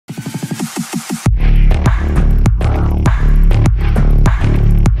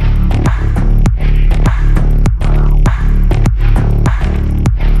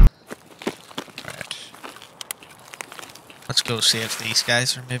see if these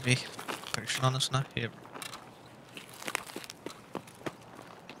guys are maybe pushing on us now. Here.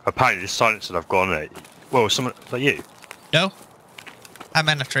 Apparently the silence that I've gone there. Whoa, someone, is that you? No. I'm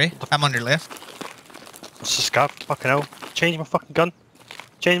in a tree. I'm on your left. What's the scav? Fucking hell. Change my fucking gun.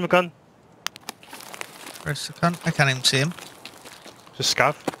 Change my gun. Where's the cunt? I can't even see him. It's a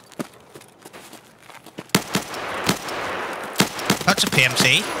scav. That's a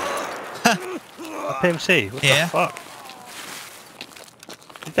PMC. A PMC? What Yeah. the fuck?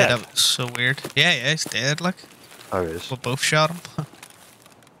 He's Yeah, dead. that was so weird. Yeah, he's dead, like. Oh, he is. We both shot him.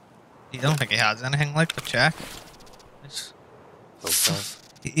 I don't think he has anything like, but check.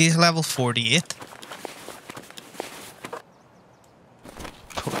 He's level 48.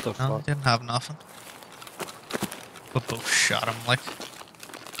 What the No, fuck? he didn't have nothing. We both shot him, like.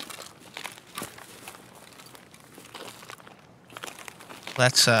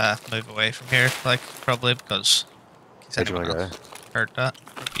 Let's move away from here, like, probably, because Where do you wanna go? heard that.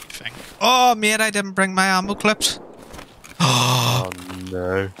 What do you think? Oh, mate, I didn't bring my ammo clips. Oh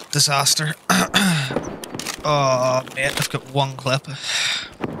no. Disaster. Oh, mate, I've got one clip.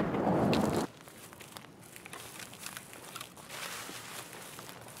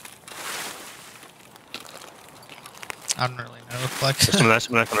 I don't really know, like. Someone there,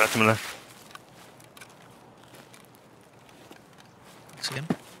 someone there, someone there, someone there. See him?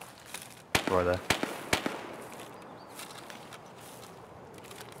 Right there.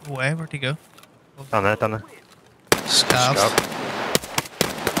 Where'd he go? Down there, down there. Scav. Scav.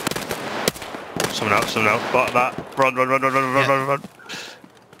 Someone else, got that. Run, run, run, run, run, run, Yeah. run, run.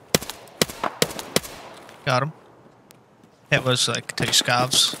 Got him. It was like 2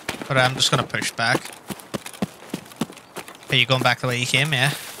 scavs, but I'm just gonna push back. Are you going back the way you came,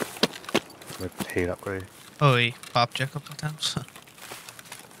 yeah? My heal upgrade. Oh, he popped you a couple of times.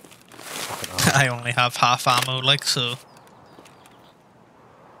 Fucking hell. I only have half ammo, like, so...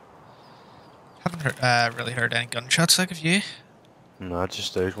 Haven't heard, really heard any gunshots, like, of you. No,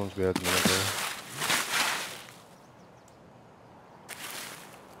 just those ones we had a minute ago.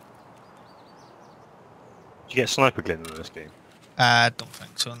 Did you get sniper glint in this game? I don't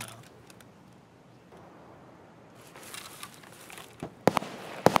think so, no.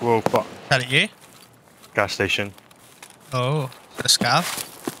 Whoa, fuck. Is that you? Gas station, Oh, is it a scav?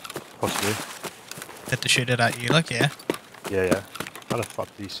 possibly. Did they shoot it at you, like, yeah? Yeah, yeah. How the fuck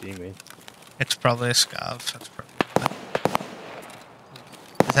do you see me? It's probably a scav, that's probably it.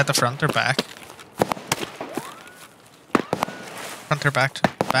 Is that the front or back? Front or back?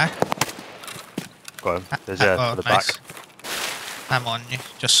 Back? Got him. There's Oh, at the nice. back. I'm on you,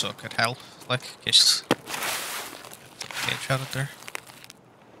 just so I could help, like, in case... Headshot it there.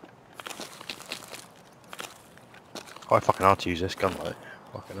 Oh, I fucking hard to use this gun, like.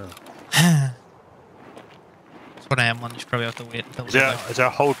 Fucking hell. That's what I am on, you should probably have to wait until Is we, there, like, is there a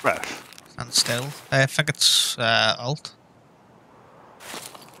hold breath? stand still. I think it's alt.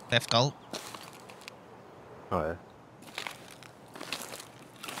 Left alt. Oh, yeah.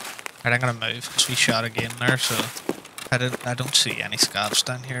 Right, I'm gonna move because we shot again there, so I don't see any scavs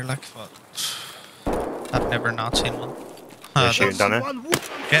down here, like, but I've never not seen one. They're shooting down there.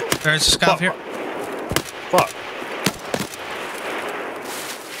 Yeah, there's a scav here. Fuck.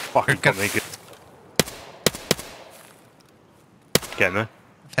 Fucking Good, got me good. Get me.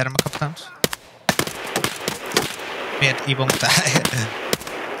 I've hit him a couple times. Mate, he won't die.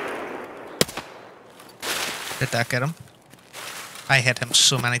 Did that get him? I hit him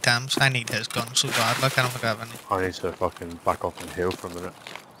so many times. I need his gun so bad, like, I don't think I have any. I need to fucking back off and heal for a minute.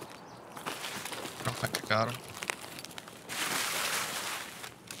 I don't think I got him.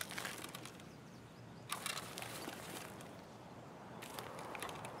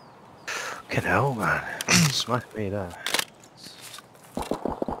 Fucking hell, man. Smash me there.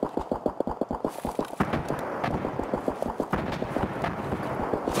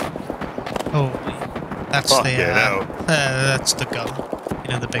 Holy. That's Fucking hell. that's the gun.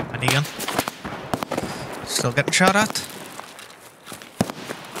 You know, the big minigun. Still getting shot at.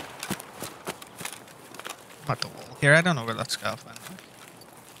 I'm at the wall here. I don't know where that scav went.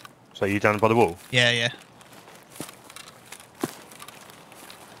 So you down by the wall? Yeah, yeah.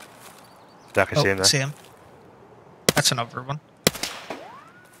 Yeah, I can see him there. See him. That's another one.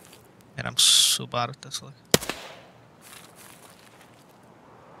 And I'm so bad at this, like.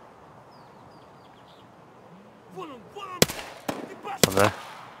 From there.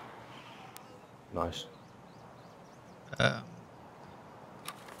 Nice. Don't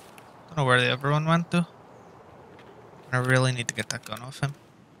know where the other one went to. I really need to get that gun off him.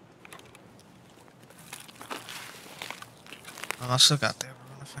 I must have got the other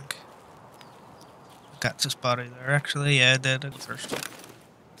one, I think. That's his body there, actually. Yeah, I did it first.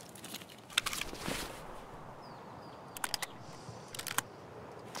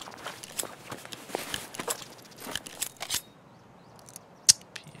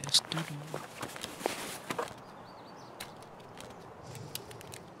 PS doo-doo.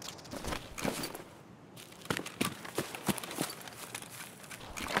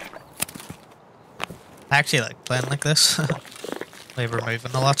 I actually like playing like this. They were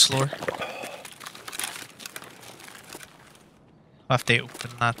moving a lot slower. I have to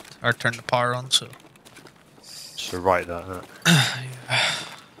open that or turn the power on, so. So right that, innit?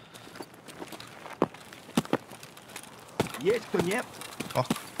 Есть кто нет? Oh,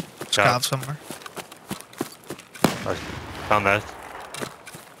 scav somewhere. Down there.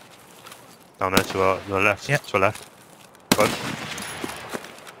 Down there to the left. Yep. To the left. Good.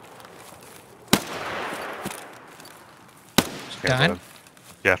 I think I got Down? him.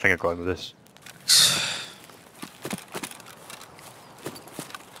 Yeah, I think I got him with this.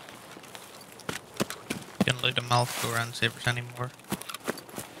 Gonna loot them all, go around and see if there's any more.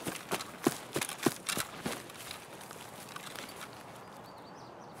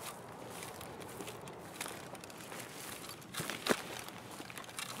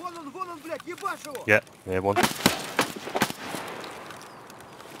 Вон он, блядь, ебашь его! Yeah, one.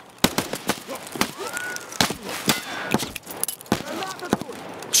 Граната тут!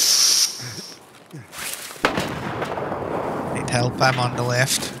 Need help, I'm on the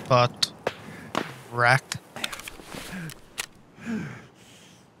left, but wrecked.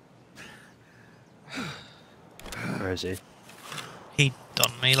 Where is he? He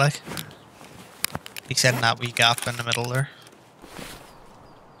done me, like. He's in that wee gap in the middle there.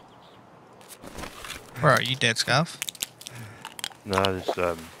 Where are you, dead scav? No, there's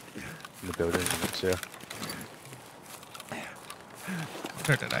in the building next here.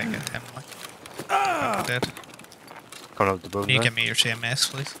 Where did I get him, like? I did. Coming up the Can building you there. give me your CMS,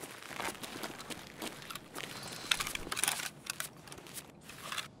 please?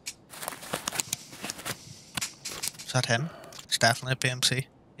 Is that him? It's definitely a PMC.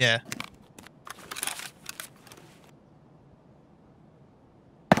 Yeah.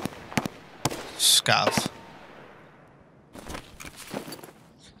 Scav.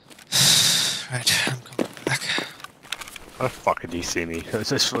 Right, I'm coming back. How the fuck did he see me? It's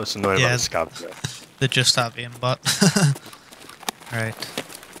just what's annoying Yeah. about the scab. They just have aimbot. Right.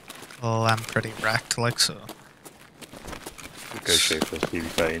 Well, I'm pretty wrecked, like, so. Go straight for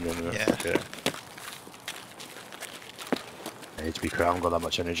this pain and Yeah. I need to be clear, I haven't got that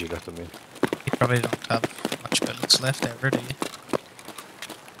much energy left in me. You probably don't have much bullets left ever, do you?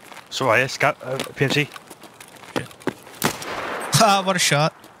 So I scab PMC. Ah, what a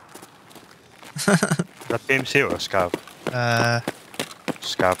shot! That PMC or a scab?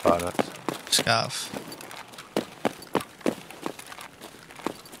 Scab on it. Scav.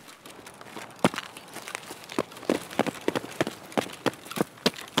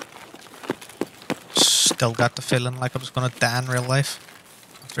 Still got the feeling like I was gonna die in real life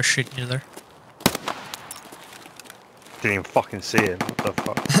after shooting you there. Didn't even fucking see him. What the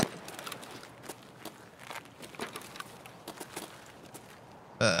fuck?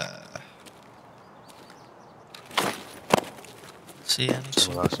 See any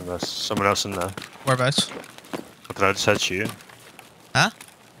Someone else in there. Someone else in there. whereabouts? What did I just had shooting? Huh?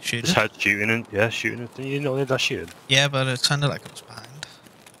 Shooting? Just had shooting and yeah, shooting. Didn't you know that shooting? Yeah, but it sounded like it was behind.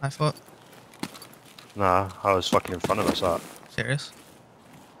 I thought. Nah, I was fucking in front of us. That. Serious?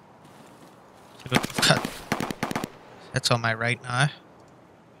 It's on my right now.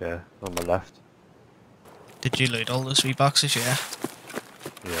 Yeah, on my left. Did you loot all those wee boxes? Yeah.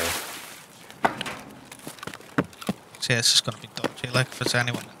 Yeah. See, this is gonna be dodgy. Like, if there's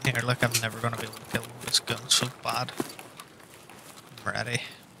anyone in here, like, I'm never gonna be able to kill them. This gun's so bad. I'm ready.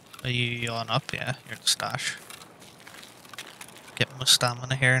 Are you on up? Yeah, you're in the stash. Get my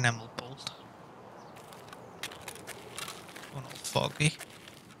stamina here and then we'll bolt. Going all foggy.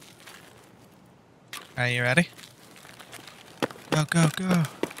 Are you ready? Go, go, go.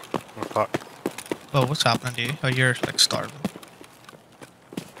 Oh fuck. Whoa, what's happening to you? Oh, you're, like, starving.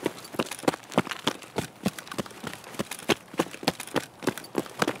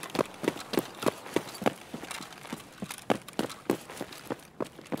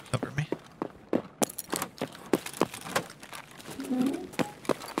 Cover me.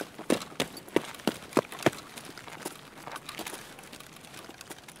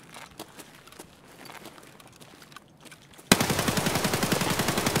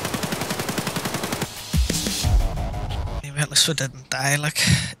 Anyway, at least we didn't die, like,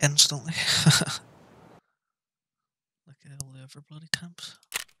 instantly. Like all the other bloody times.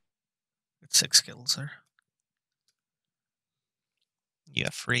 Got 6 kills there. You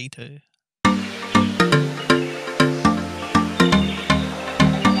have 3 too.